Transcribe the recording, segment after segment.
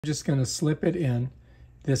Just going to slip it in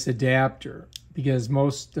this adapter because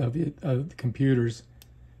most of the computers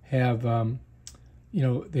have,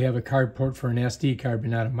 they have a card port for an SD card, but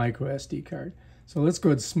not a micro SD card. So let's go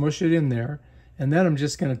ahead and smush it in there. And then I'm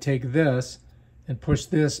just going to take this and push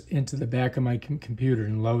this into the back of my computer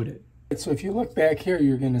and load it. So if you look back here,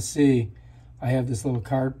 you're going to see I have this little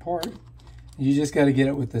card port. You just got to get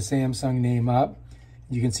it with the Samsung name up.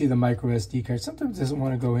 You can see the micro SD card. Sometimes it doesn't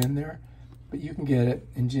want to go in there, but you can get it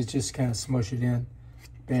and just kind of smush it in.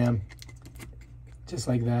 Bam. Just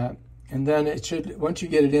like that. And then it should, once you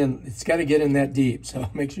get it in, it's got to get in that deep, so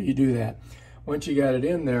make sure you do that. Once you got it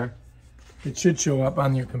in there, it should show up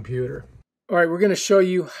on your computer. All right, we're going to show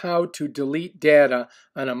you how to delete data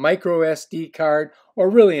on a micro SD card, or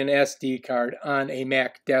really an SD card, on a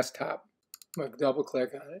Mac desktop. I'm going to double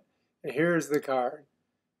click on it. And here's the card.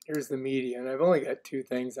 Here's the media, and I've only got 2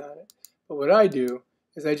 things on it. But what I do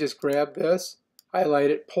is I just grab this,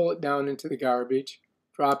 highlight it, pull it down into the garbage,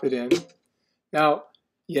 drop it in. Now,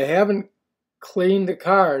 you haven't cleaned the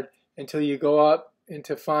card until you go up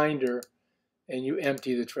into Finder and you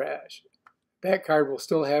empty the trash. That card will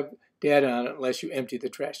still have data on it unless you empty the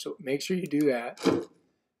trash. So make sure you do that.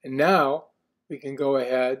 And now we can go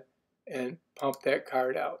ahead and pump that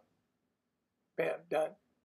card out. Bam, done.